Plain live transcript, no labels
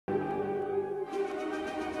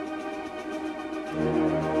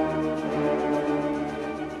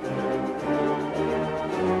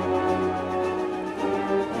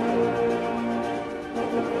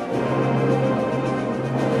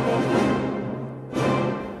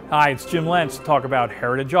Hi, it's Jim Lentz to talk about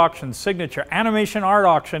Heritage Auction's signature animation art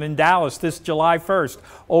auction in Dallas this July 1st.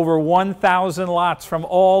 Over 1,000 lots from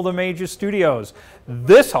all the major studios.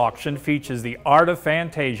 This auction features the Art of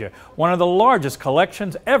Fantasia, one of the largest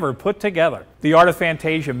collections ever put together. The Art of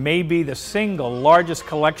Fantasia may be the single largest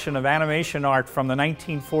collection of animation art from the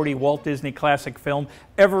 1940 Walt Disney classic film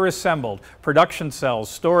ever assembled. Production cells,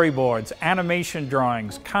 storyboards, animation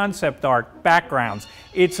drawings, concept art, backgrounds.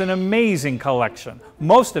 It's an amazing collection,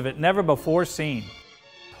 most of it never before seen.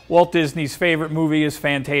 Walt Disney's favorite movie is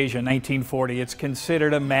Fantasia, 1940. It's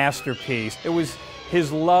considered a masterpiece. It was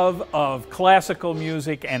his love of classical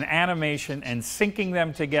music and animation and syncing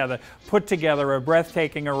them together put together a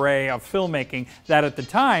breathtaking array of filmmaking that at the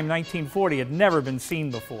time, 1940, had never been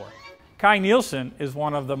seen before. Kai Nielsen is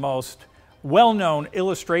one of the most well-known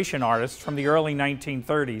illustration artists from the early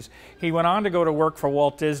 1930s. He went on to go to work for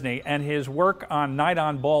Walt Disney, and his work on Night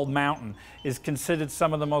on Bald Mountain is considered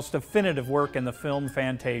some of the most definitive work in the film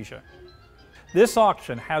Fantasia. This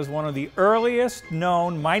auction has one of the earliest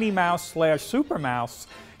known Mighty Mouse / Super Mouse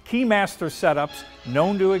Keymaster setups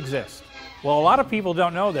known to exist. Well, a lot of people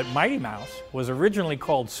don't know that Mighty Mouse was originally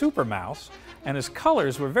called Super Mouse, and his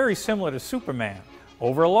colors were very similar to Superman.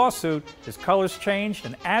 Over a lawsuit, his colors changed,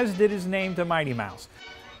 and as did his name to Mighty Mouse.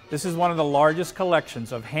 This is one of the largest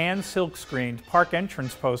collections of hand silk-screened park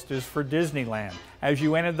entrance posters for Disneyland. As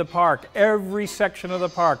you entered the park, every section of the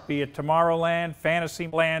park, be it Tomorrowland,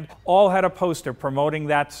 Fantasyland, all had a poster promoting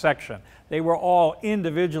that section. They were all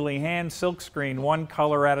individually hand silk-screened, one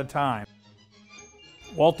color at a time.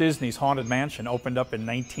 Walt Disney's Haunted Mansion opened up in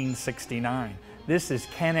 1969. This is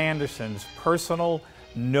Ken Anderson's personal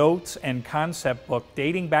notes and concept book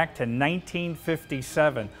dating back to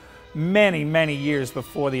 1957. Many years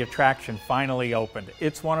before the attraction finally opened.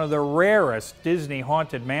 It's one of the rarest Disney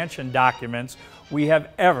Haunted Mansion documents we have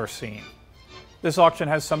ever seen. This auction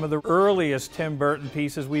has some of the earliest Tim Burton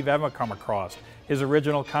pieces we've ever come across. His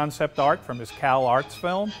original concept art from his Cal Arts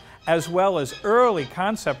film, as well as early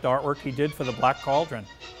concept artwork he did for the Black Cauldron.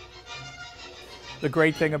 The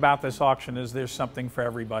great thing about this auction is there's something for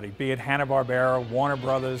everybody, be it Hanna-Barbera, Warner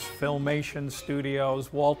Brothers, Filmation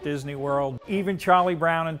Studios, Walt Disney World, even Charlie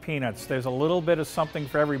Brown and Peanuts. There's a little bit of something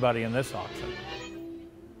for everybody in this auction.